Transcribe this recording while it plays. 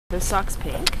The socks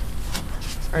pink?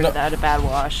 Or is that a bad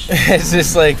wash? It's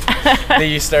just like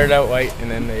you start out white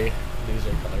and then they lose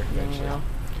their color eventually. Yeah.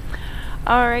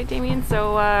 All right, Damien,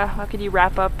 so how could you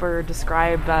wrap up or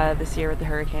describe this year with the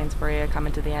Hurricanes for you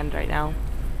coming to the end right now?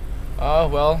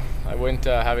 Well, I wouldn't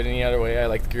have it any other way. I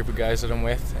like the group of guys that I'm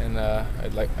with, and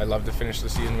I'd love to finish the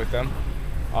season with them.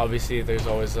 Obviously, there's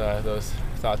always those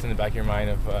thoughts in the back of your mind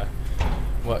of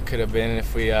what could have been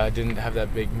if we didn't have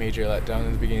that big major letdown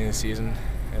in the beginning of the season.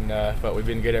 And but we've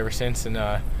been good ever since, and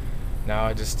now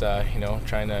I just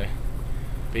trying to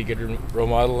be a good role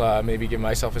model, maybe give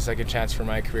myself a second chance for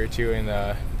my career too,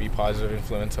 and be positive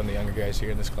influence on the younger guys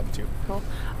here in this club too. Cool.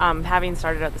 Having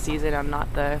started out the season on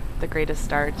not the greatest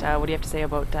start, what do you have to say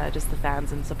about just the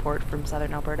fans and support from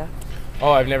Southern Alberta?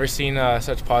 Oh, I've never seen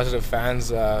such positive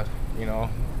fans.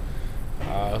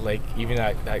 Like even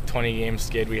that 20 game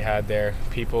skid we had there,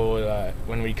 people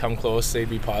when we come close, they'd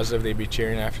be positive, they'd be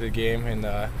cheering after the game, and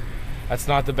that's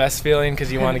not the best feeling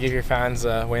because you want to give your fans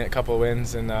a couple of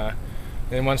wins, and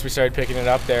then once we started picking it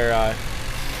up there,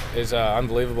 is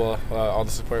unbelievable, all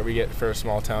the support we get for a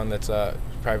small town that's a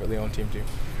privately owned team too.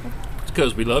 It's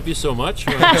because we love you so much.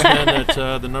 We understand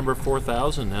that the number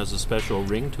 4,000 has a special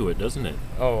ring to it, doesn't it?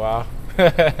 Oh, wow.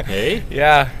 Hey?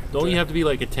 Yeah. Don't you have to be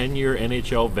like a 10-year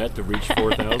NHL vet to reach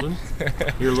 4,000?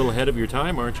 You're a little ahead of your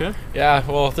time, aren't you? Yeah,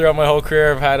 well, throughout my whole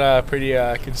career, I've had a pretty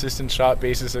consistent shot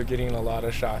basis of getting a lot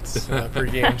of shots per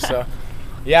game. So,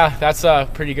 yeah, that's a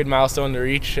pretty good milestone to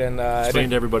reach. And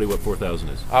explain to everybody what 4,000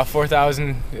 is.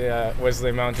 4,000 was the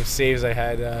amount of saves I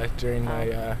had during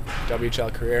my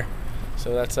WHL career.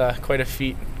 So that's quite a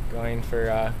feat going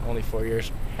for only 4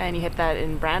 years. And you hit that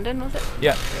in Brandon, was it?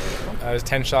 Yeah. I was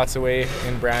 10 shots away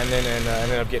in Brandon, and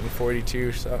ended up getting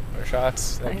 42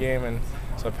 shots that game, and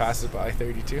so I passed it by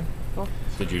 32. Cool.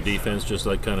 Did your defense just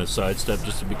like kind of sidestep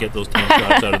just to get those 10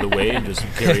 shots out of the way and just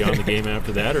carry on the game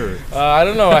after that, or? I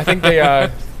don't know. I think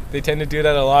they tend to do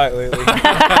that a lot lately.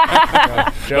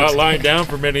 Not lying down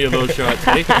for many of those shots,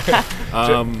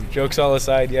 eh? Jokes all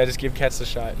aside, yeah, just give Ketz a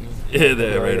shot. Yeah,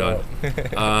 right on.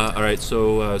 All right,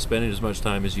 so spending as much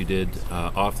time as you did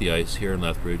off the ice here in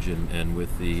Lethbridge and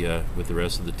with the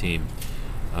rest of the team,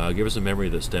 give us a memory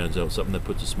that stands out, something that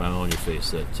puts a smile on your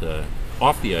face that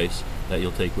off the ice that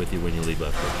you'll take with you when you leave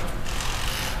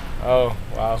Lethbridge. Oh,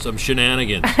 wow. Some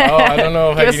shenanigans. Oh, I don't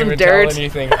know if I can even dirt. tell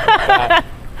anything about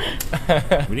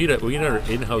that. We need our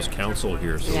in-house counsel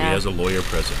here, so he has a lawyer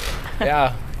present.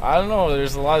 Yeah, I don't know.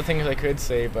 There's a lot of things I could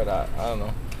say, but I don't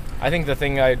know. I think the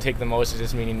thing I take the most is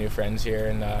just meeting new friends here,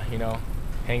 and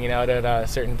hanging out at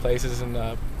certain places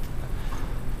and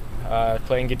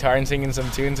playing guitar and singing some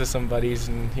tunes with some buddies,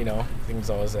 and things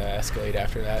always escalate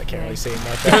after that. I can't really say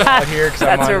much out here because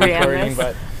I'm on recording,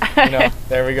 but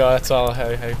there we go. That's all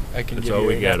I can give you. That's all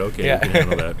we got. Okay, yeah. We can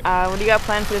handle that. What do you got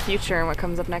planned for the future, and what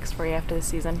comes up next for you after the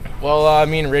season? Well,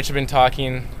 me and Rich have been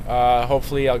talking.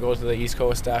 Hopefully, I'll go to the East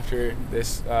Coast after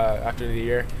this, after the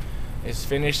year is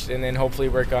finished, and then hopefully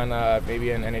work on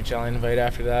maybe an NHL invite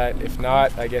after that. If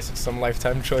not, I guess it's some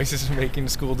lifetime choices in making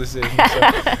school decisions. So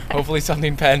hopefully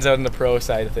something pans out in the pro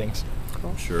side of things.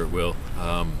 Cool. Sure it will.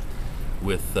 I'm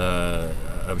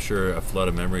sure a flood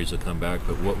of memories will come back,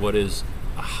 but what is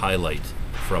a highlight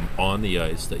from on the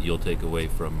ice that you'll take away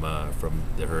from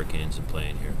the Hurricanes and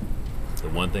playing here? The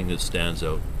one thing that stands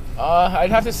out.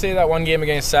 I'd have to say that one game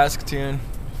against Saskatoon,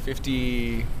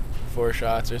 54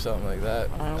 shots or something like that.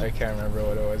 Wow. I can't remember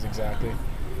what it was exactly,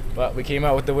 but we came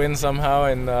out with the win somehow,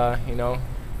 and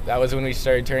that was when we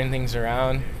started turning things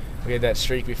around. We had that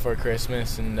streak before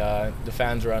Christmas, and the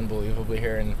fans were unbelievable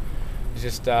here, and it's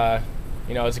just it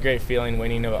was a great feeling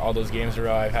winning all those games in a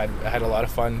row. I had a lot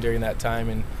of fun during that time,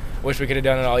 and wish we could have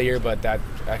done it all year, but that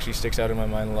actually sticks out in my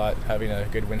mind a lot, having a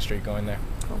good win streak going there.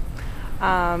 Cool.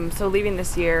 So leaving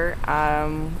this year,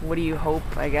 what do you hope,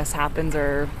 I guess, happens,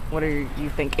 or what do you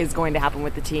think is going to happen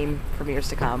with the team from years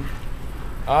to come?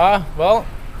 Well,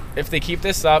 if they keep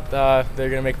this up, they're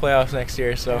going to make playoffs next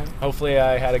year, so hopefully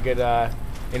I had a good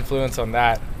influence on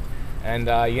that. And,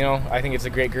 I think it's a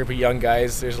great group of young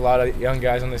guys. There's a lot of young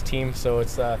guys on this team, so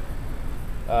it's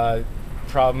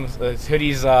problems. It's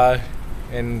Hoodie's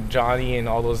and Johnny and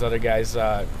all those other guys'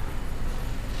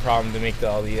 problem to make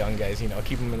all the young guys,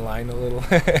 keep them in line a little.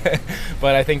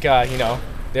 But I think,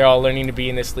 they're all learning to be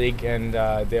in this league, and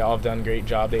they all have done a great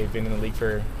job. They've been in the league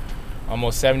for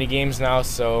almost 70 games now,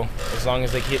 so as long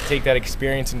as they take that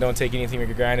experience and don't take anything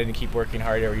for granted and keep working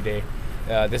hard every day,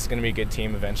 this is going to be a good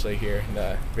team eventually here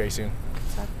very soon.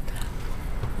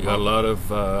 You got a lot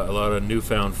of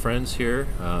newfound friends here,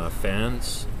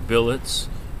 fans, billets,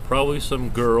 probably some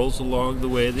girls along the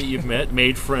way that you've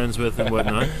made friends with and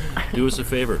whatnot. Do us a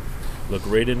favor, look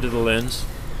right into the lens,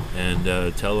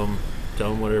 and tell them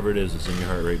whatever it is that's in your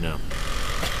heart right now.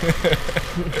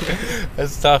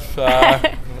 That's tough.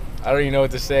 I don't even know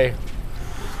what to say.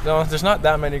 No, there's not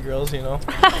that many girls, you know.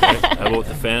 Right. How about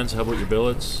the fans? How about your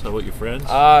billets? How about your friends?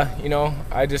 You know,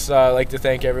 I just like to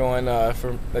thank everyone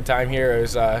for the time here. It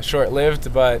was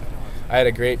short-lived, but I had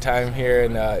a great time here,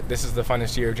 and this is the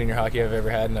funnest year of junior hockey I've ever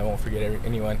had, and I won't forget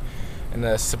anyone. And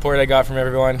the support I got from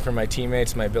everyone, from my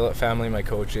teammates, my billet family, my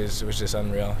coaches, it was just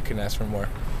unreal. I couldn't ask for more.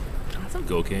 Awesome.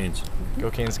 Go Canes.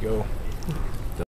 Go Canes, go.